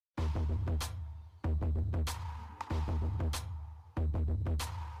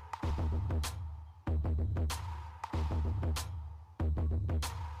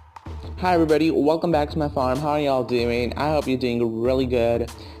Hi everybody, welcome back to my farm. How are y'all doing? I hope you're doing really good.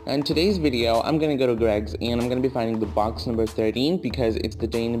 In today's video, I'm gonna go to Greg's and I'm gonna be finding the box number 13 because it's the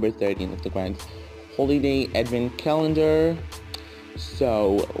day number 13 of the Greg's Holiday Advent Calendar.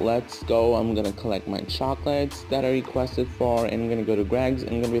 So let's go. I'm gonna collect my chocolates that I requested for and I'm gonna go to Greg's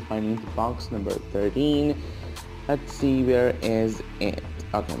and I'm gonna be finding the box number 13. Let's see, where is it?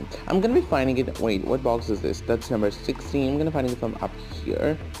 Okay, I'm gonna be finding it. Wait, what box is this? That's number 16. I'm gonna find it from up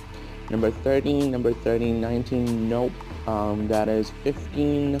here. Number 13, number 13, 19, nope. That is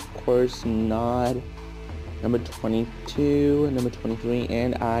 15, of course not. Number 22, number 23,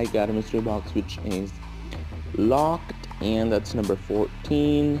 and I got a mystery box which is locked, and that's number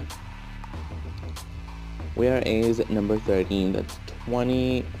 14. Where is number 13? That's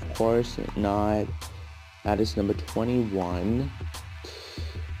 20, of course not. That is number 21.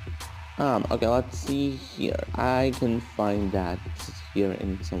 Okay, let's see here. I can find that here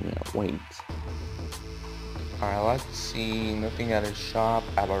in somewhere. Wait. Alright, let's see. Nothing at a shop.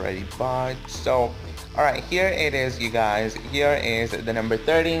 I've already bought. So, alright, here it is, you guys. Here is the number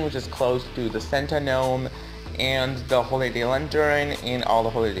 13, which is close to the Santa gnome and the holiday lantern and all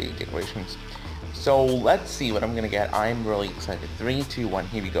the holiday decorations. So, let's see what I'm gonna get. I'm really excited. 3, 2, 1,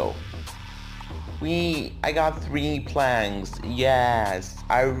 here we go. I got 3 planks. Yes,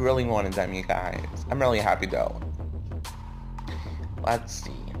 I really wanted them, you guys. I'm really happy though. Let's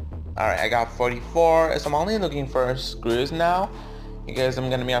see. Alright, I got 44, so I'm only looking for screws now because I'm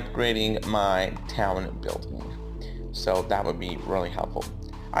gonna be upgrading my town building. So that would be really helpful.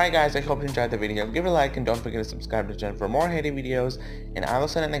 Alright guys, I hope you enjoyed the video. Give it a like and don't forget to subscribe to the channel for more Holiday videos, and I will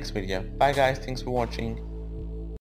see you in the next video. Bye guys, thanks for watching.